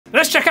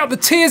Let's check out the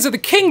Tears of the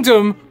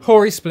Kingdom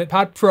HORI Split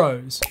Pad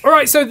Pros. All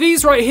right, so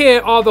these right here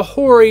are the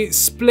HORI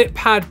Split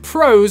Pad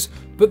Pros,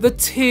 but the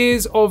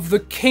Tears of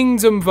the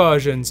Kingdom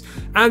versions.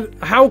 And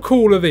how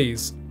cool are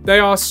these? They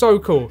are so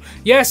cool.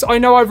 Yes, I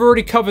know I've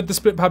already covered the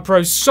Split Pad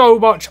Pros so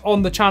much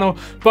on the channel,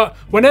 but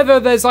whenever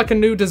there's like a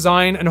new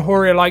design and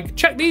HORI are like,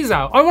 check these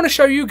out, I want to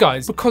show you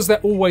guys because they're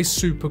always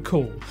super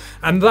cool.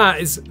 And that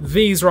is,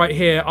 these right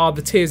here are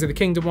the Tears of the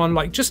Kingdom one.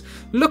 Like, just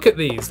look at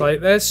these, like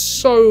they're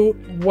so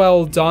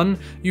well done.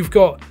 You've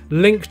got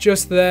Link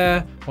just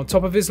there on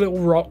top of his little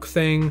rock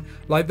thing.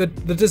 Like the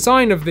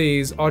design of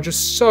these are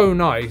just so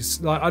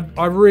nice. Like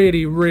I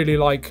really, really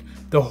like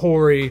the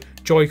HORI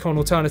Joy-Con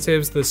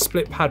alternatives, the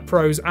Split Pad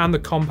Pros and the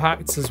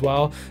compacts as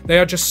well. They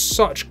are just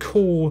such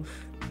cool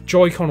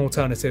Joy-Con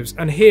alternatives.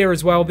 And here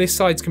as well, this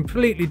side's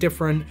completely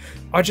different.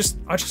 I just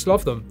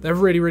love them. They're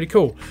really, really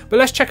cool. But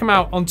let's check them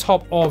out on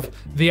top of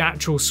the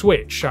actual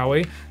Switch, shall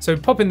we? So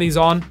popping these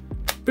on,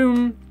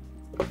 boom.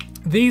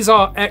 These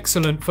are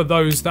excellent for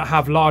those that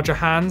have larger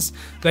hands.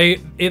 They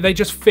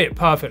just fit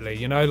perfectly,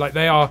 you know, like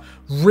they are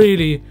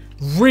really,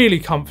 really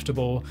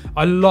comfortable.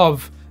 I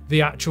love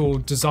the actual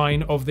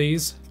design of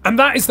these. And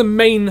that is the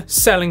main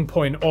selling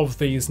point of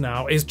these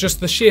now, is just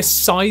the sheer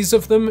size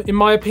of them, in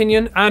my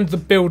opinion, and the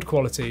build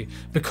quality,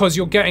 because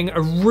you're getting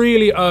a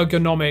really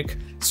ergonomic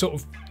sort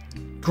of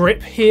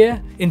grip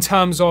here in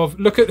terms of,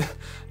 look at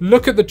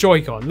the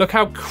Joy-Con, look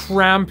how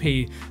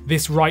crampy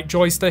this right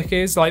joystick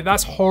is. Like,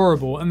 that's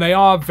horrible, and they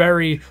are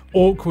very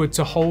awkward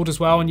to hold as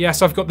well. And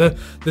yes, I've got the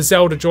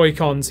Zelda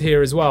Joy-Cons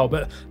here as well,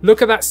 but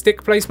look at that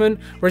stick placement,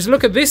 whereas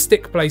look at this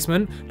stick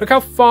placement, look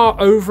how far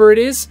over it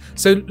is.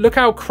 So look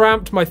how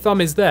cramped my thumb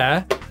is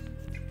there,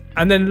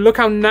 and then look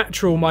how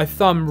natural my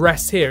thumb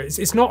rests here.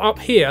 It's not up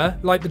here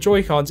like the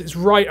Joy-Cons, it's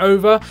right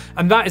over,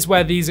 and that is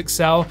where these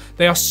excel.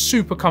 They are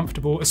super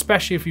comfortable,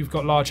 especially if you've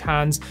got large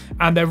hands,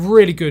 and they're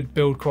really good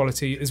build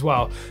quality as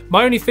well.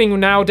 My only thing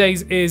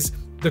nowadays is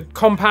the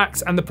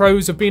compacts and the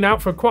pros have been out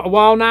for quite a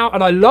while now,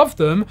 and I love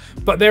them,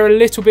 but they're a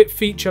little bit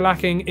feature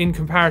lacking in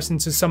comparison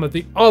to some of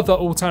the other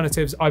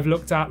alternatives I've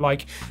looked at,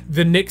 like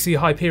the Nixie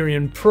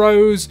Hyperion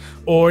Pros,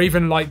 or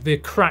even like the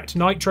cracked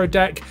Nitro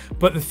deck.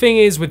 But the thing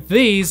is with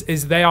these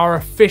is they are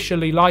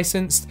officially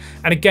licensed,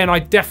 and again, I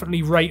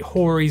definitely rate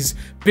HORI's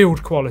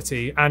build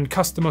quality and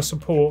customer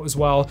support as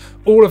well.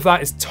 All of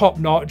that is top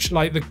notch.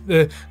 Like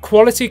the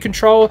quality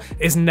control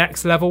is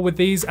next level with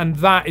these, and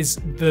that is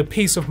the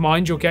peace of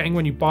mind you're getting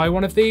when you buy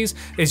one of these,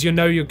 is you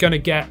know you're going to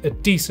get a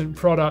decent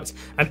product,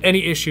 and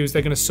any issues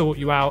they're going to sort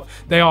you out.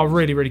 They are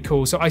really, really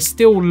cool. So I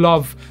still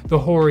love the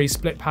HORI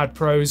Split Pad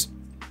Pros.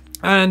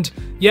 And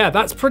yeah,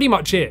 that's pretty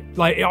much it.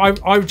 Like,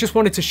 I just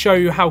wanted to show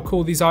you how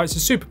cool these are. It's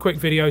a super quick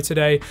video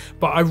today,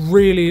 but I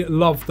really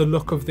love the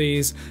look of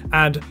these.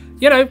 And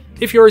you know,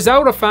 if you're a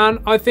Zelda fan,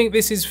 I think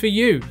this is for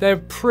you. They're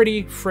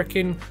pretty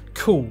freaking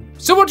cool.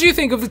 So what do you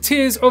think of the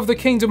Tears of the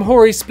Kingdom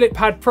HORI Split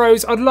Pad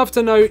Pros? I'd love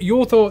to know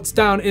your thoughts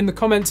down in the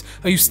comments.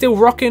 Are you still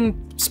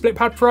rocking Split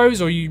Pad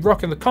Pros, or are you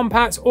rocking the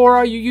compacts, or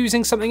are you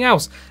using something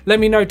else?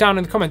 Let me know down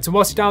in the comments. And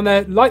whilst you're down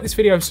there, like this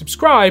video,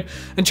 subscribe,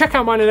 and check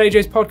out mine and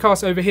AJ's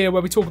podcast over here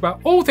where we talk about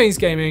all things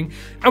gaming.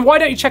 And why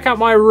don't you check out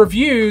my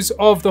reviews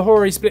of the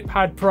HORI Split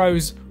Pad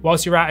Pros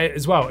whilst you're at it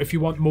as well, if you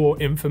want more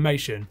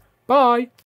information. Bye.